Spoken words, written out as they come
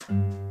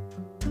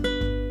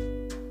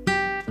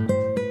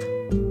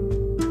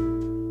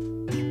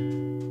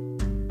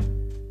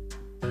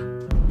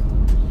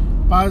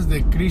Paz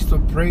de Cristo,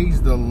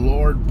 praise the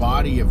Lord,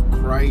 body of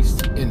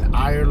Christ in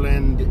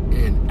Ireland,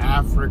 in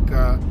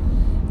Africa,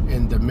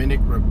 in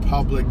Dominican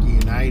Republic,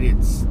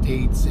 United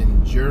States,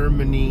 in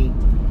Germany,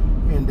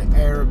 in the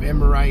Arab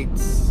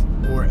Emirates,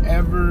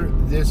 wherever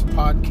this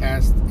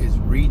podcast is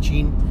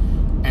reaching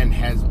and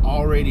has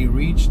already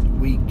reached,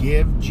 we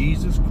give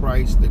Jesus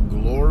Christ the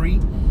glory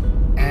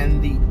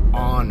and the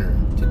honor.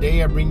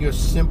 Today I bring you a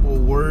simple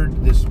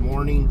word this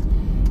morning.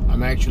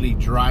 I'm actually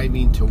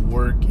driving to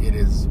work. It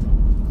is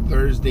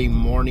Thursday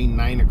morning,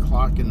 9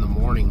 o'clock in the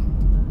morning.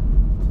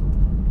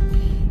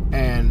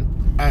 And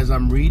as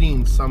I'm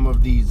reading some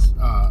of these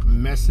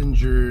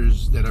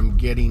messengers that I'm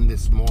getting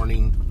this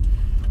morning,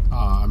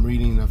 I'm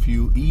reading a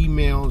few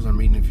emails, I'm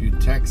reading a few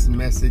text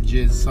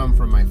messages, some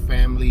from my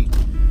family,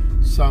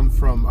 some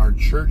from our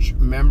church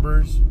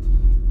members.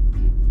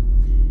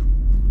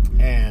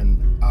 And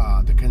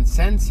the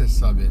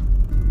consensus of it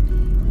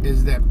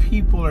is that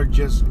people are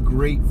just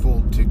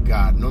grateful to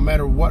God. No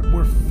matter what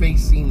we're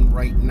facing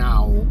right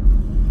now,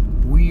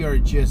 we are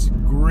just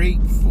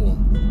grateful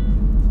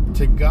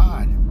to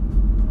God.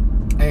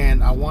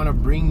 And I want to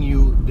bring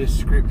you this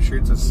scripture.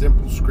 It's a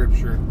simple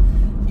scripture.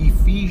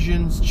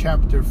 Ephesians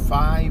chapter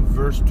 5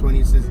 verse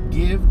 20 says,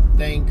 "Give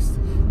thanks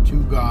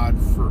to God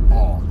for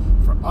all,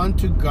 for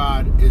unto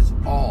God is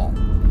all."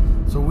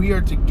 So we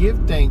are to give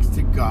thanks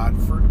to God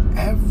for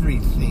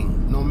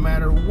everything, no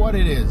matter what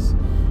it is.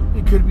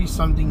 It could be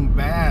something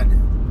bad.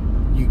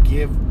 You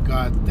give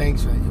God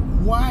thanks.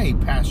 Why,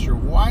 Pastor?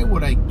 Why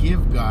would I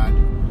give God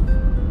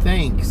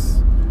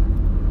thanks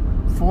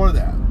for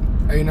that?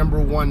 I remember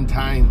one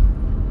time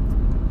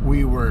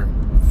we were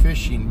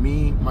fishing,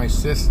 me, my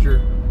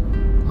sister,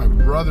 my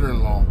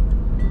brother-in-law,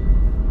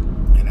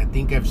 and I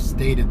think I've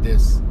stated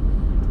this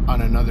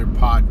on another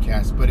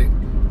podcast, but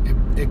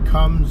it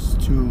comes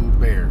to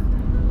bear.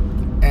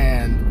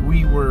 And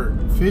we were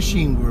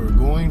fishing. We were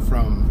going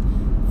from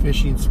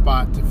fishing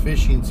spot to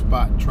fishing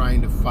spot,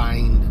 trying to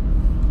find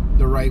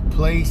the right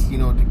place,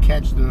 to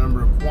catch the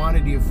number of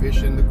quantity of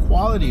fish and the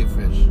quality of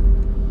fish.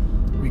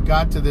 We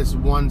got to this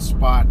one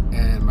spot,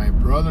 and my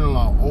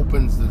brother-in-law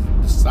opens the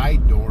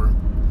side door,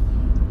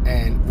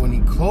 and when he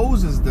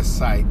closes the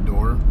side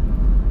door,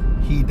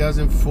 he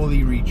doesn't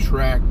fully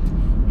retract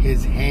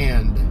his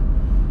hand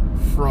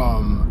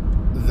from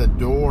the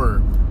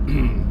door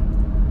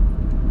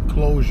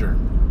closure.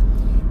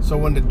 So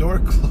when the door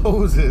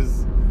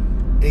closes,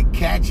 it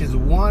catches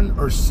one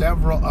or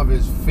several of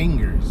his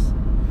fingers.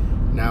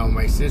 Now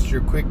my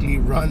sister quickly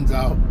runs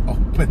out,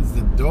 opens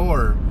the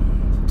door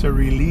to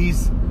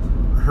release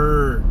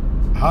her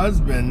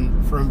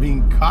husband from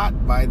being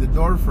caught by the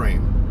door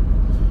frame.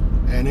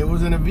 And it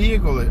was in a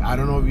vehicle. I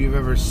don't know if you've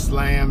ever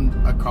slammed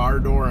a car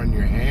door on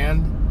your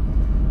hand.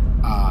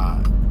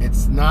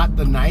 It's not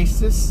the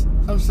nicest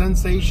of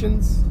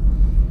sensations,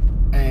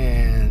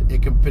 and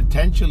it can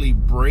potentially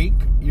break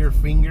your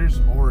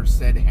fingers or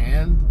said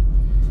hand.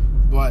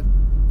 But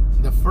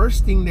the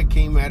first thing that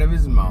came out of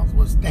his mouth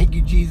was, "Thank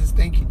you, Jesus,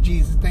 thank you,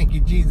 Jesus, thank you,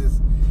 Jesus."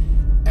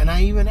 And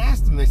I even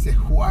asked him, I said,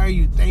 "Why are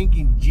you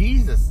thanking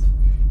Jesus?"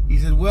 He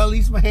said, "Well, at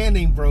least my hand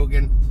ain't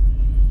broken."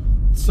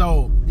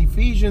 So,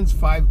 Ephesians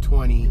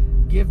 5:20,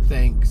 give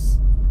thanks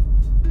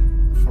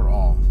for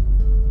all.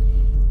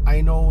 I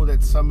know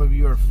that some of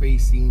you are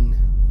facing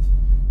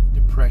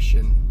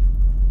depression.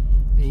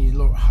 And you,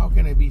 Lord, how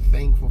can I be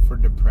thankful for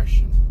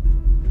depression?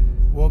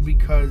 Well,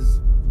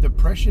 because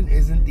depression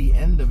isn't the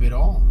end of it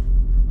all.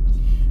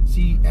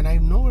 See, and I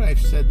know that I've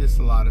said this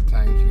a lot of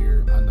times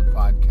here on the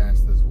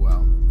podcast as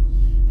well.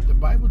 The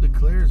Bible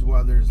declares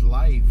while there's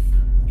life,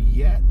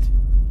 yet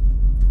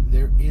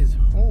there is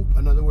hope.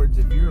 In other words,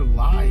 if you're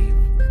alive,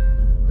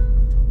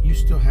 you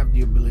still have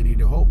the ability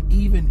to hope,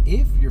 even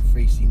if you're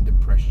facing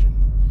depression.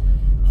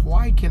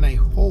 Why can I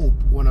hope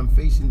when I'm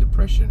facing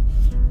depression?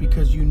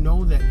 Because you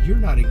know that you're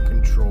not in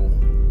control.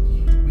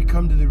 We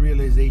come to the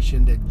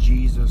realization that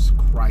Jesus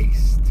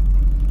Christ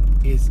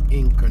is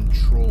in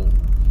control.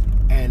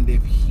 And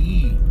if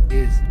He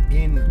is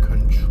in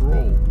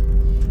control,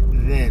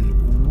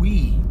 then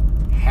we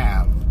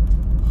have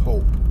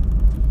hope.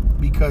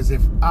 Because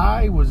if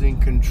I was in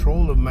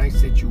control of my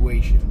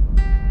situation,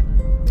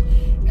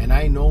 and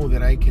I know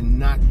that I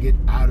cannot get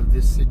out of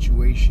this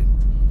situation,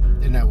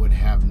 then I would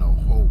have no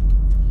hope.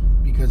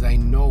 Because I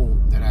know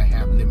that I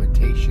have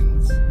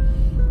limitations.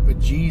 But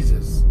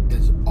Jesus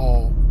is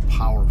all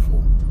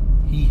powerful.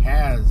 He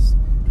has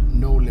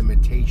no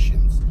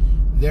limitations.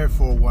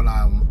 Therefore, while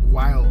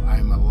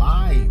I'm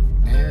alive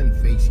and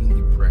facing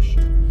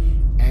depression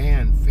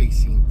and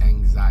facing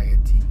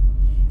anxiety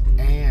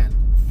and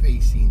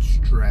facing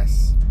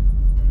stress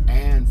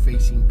and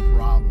facing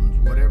problems,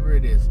 whatever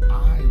it is,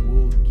 I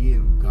will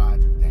give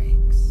God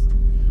thanks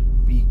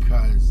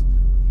because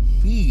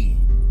He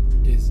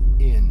is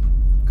in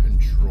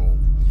control.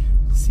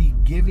 See,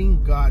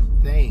 giving God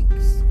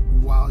thanks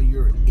while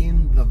you're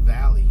in the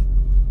valley,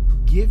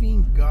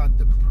 giving God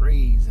the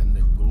praise and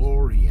the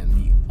glory and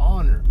the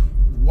honor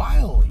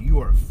while you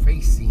are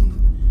facing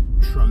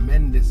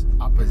tremendous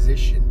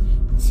opposition,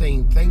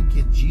 saying thank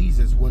you,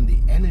 Jesus, when the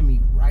enemy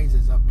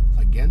rises up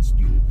against against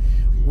you.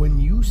 When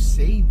you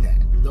say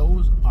that,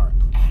 those are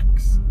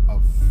acts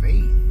of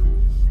faith.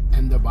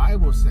 And the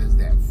Bible says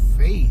that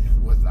faith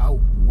without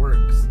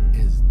works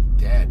is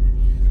dead.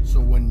 So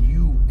when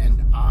you and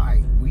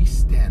we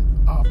stand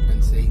up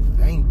and say,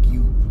 thank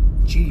you,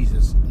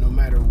 Jesus, no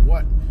matter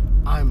what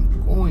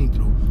I'm going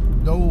through,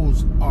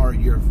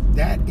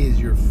 that is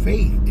your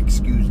faith,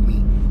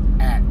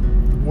 at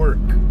work.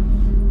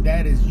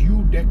 That is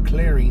you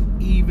declaring,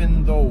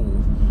 even though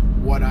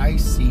what I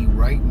see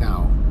right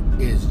now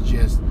is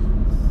just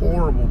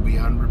horrible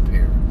beyond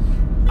repair,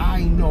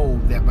 I know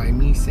that by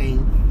me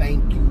saying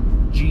thank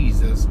you,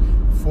 Jesus,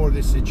 for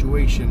this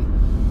situation,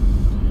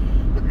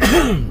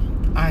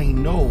 I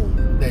know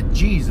that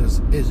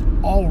Jesus is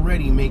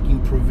already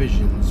making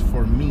provisions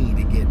for me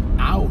to get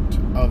out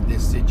of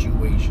this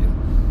situation.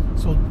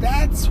 So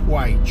that's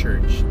why,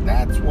 church,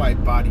 that's why,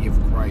 body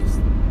of Christ,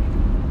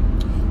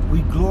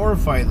 we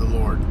glorify the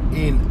Lord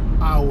in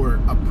our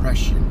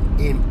oppression,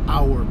 in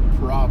our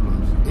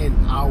problems, in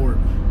our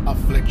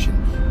affliction.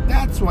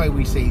 That's why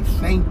we say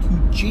thank you,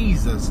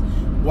 Jesus,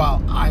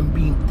 while I'm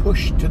being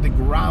pushed to the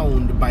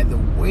ground by the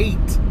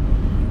weight,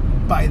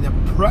 by the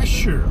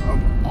pressure of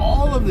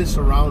all of this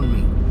around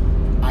me.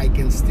 I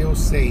can still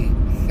say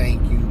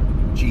thank you,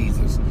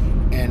 Jesus,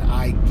 and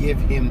I give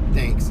him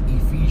thanks.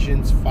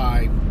 Ephesians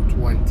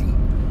 5:20,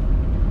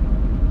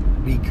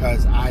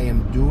 because I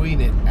am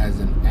doing it as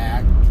an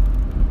act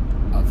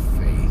of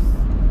faith.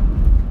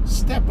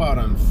 Step out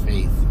on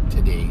faith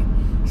today.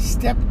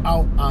 Step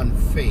out on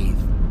faith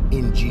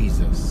in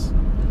Jesus.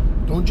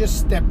 Don't just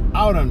step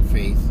out on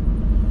faith.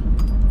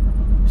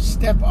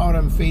 Step out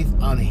on faith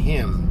on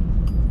him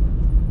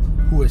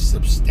who is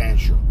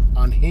substantial,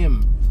 on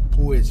him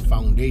who is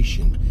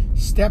foundation.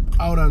 Step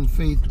out on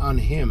faith on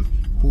him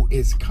who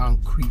is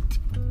concrete.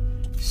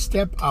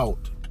 Step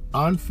out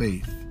on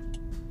faith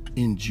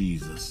in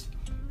Jesus.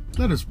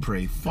 Let us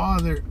pray.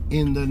 Father,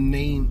 in the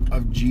name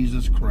of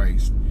Jesus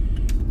Christ,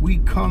 we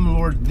come,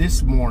 Lord,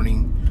 this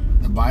morning.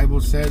 The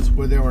Bible says,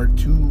 where there are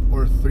 2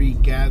 or 3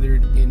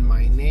 gathered in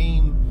my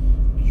name,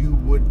 you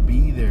would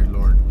be there,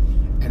 Lord.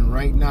 And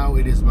right now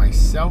it is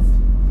myself,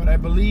 but I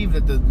believe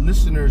that the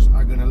listeners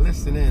are going to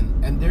listen in,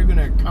 and they're going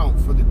to account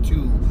for the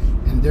 2,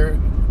 and they're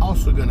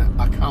also going to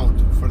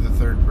account for the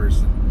 3rd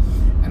person.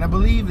 And I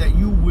believe that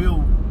you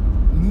will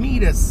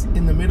meet us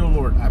in the middle,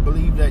 Lord. I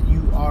believe that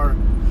you are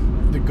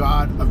the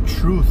God of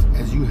truth,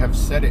 as you have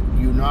said it.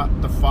 You're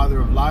not the father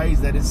of lies,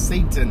 that is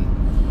Satan.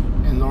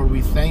 And Lord,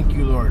 we thank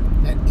you, Lord,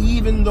 that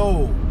even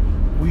though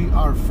we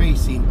are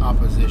facing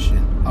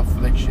opposition,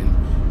 affliction,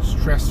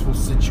 stressful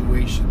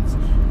situations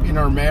in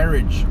our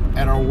marriage,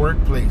 at our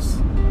workplace,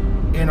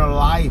 in our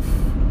life,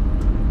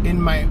 in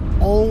my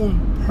own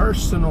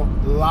personal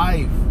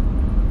life,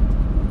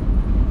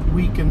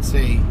 we can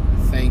say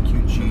thank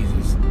you,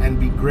 Jesus, and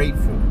be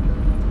grateful,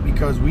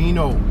 because we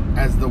know,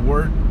 as the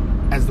word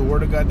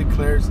of God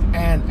declares,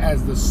 and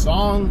as the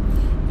song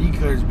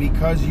declares,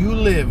 because you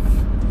live,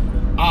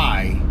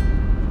 I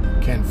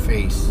can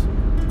face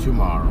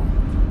tomorrow.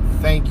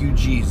 Thank you,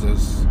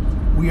 Jesus.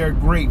 We are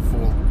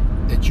grateful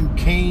that you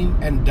came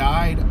and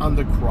died on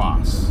the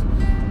cross.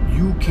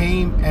 You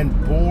came and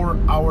bore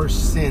our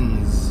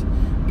sins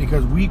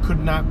because we could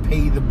not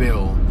pay the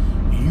bill.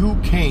 You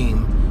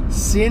came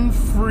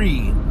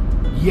sin-free,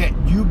 yet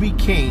you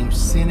became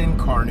sin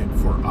incarnate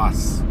for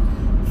us.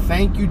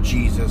 Thank you,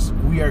 Jesus.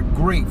 We are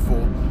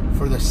grateful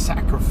for the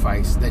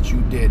sacrifice that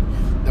you did.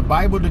 The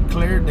Bible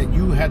declared that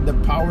you had the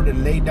power to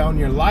lay down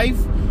your life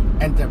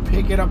and to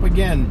pick it up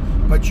again,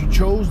 but you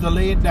chose to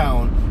lay it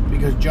down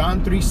because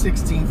John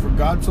 3:16, for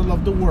God so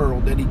loved the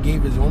world that he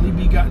gave his only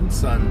begotten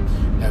Son,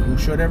 that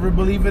whosoever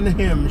believe in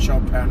him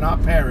shall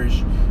not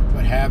perish,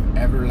 but have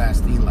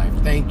everlasting life.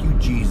 Thank you,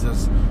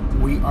 Jesus.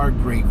 We are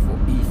grateful.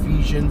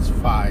 Ephesians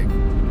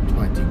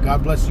 5:20.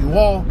 God bless you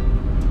all.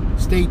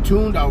 Stay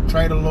tuned. I'll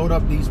try to load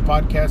up these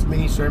podcast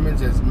mini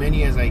sermons, as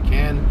many as I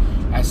can,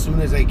 as soon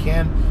as I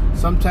can.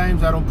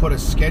 Sometimes I don't put a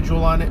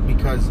schedule on it,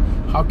 because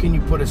how can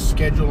you put a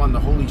schedule on the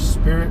Holy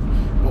Spirit?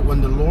 But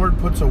when the Lord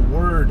puts a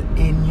word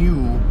in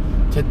you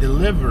to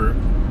deliver,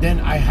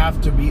 then I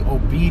have to be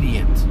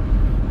obedient.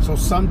 So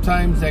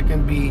sometimes that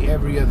can be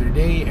every other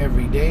day,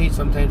 every day.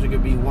 Sometimes it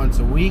could be once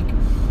a week.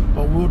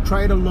 But we'll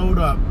try to load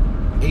up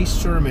a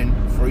sermon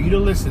for you to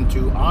listen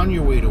to on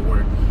your way to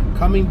work,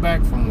 coming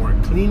back from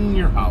work, cleaning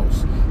your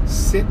house,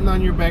 sitting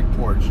on your back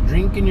porch,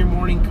 drinking your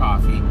morning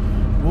coffee.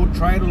 We'll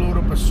try to load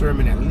up a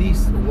sermon at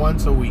least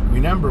once a week.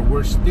 Remember,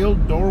 we're still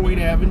Doorway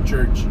to Heaven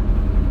Church,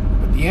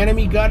 but the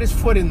enemy got his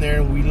foot in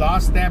there and we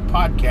lost that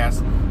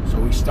podcast, so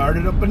we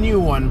started up a new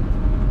one.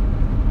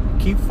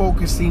 Keep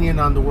focusing in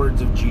on the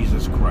words of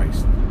Jesus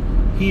Christ.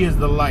 He is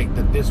the light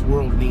that this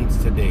world needs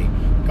today.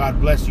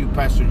 God bless you.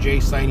 Pastor Jay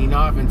signing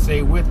off, and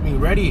say with me,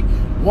 ready?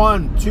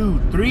 1, 2,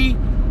 3,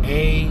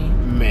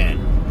 amen.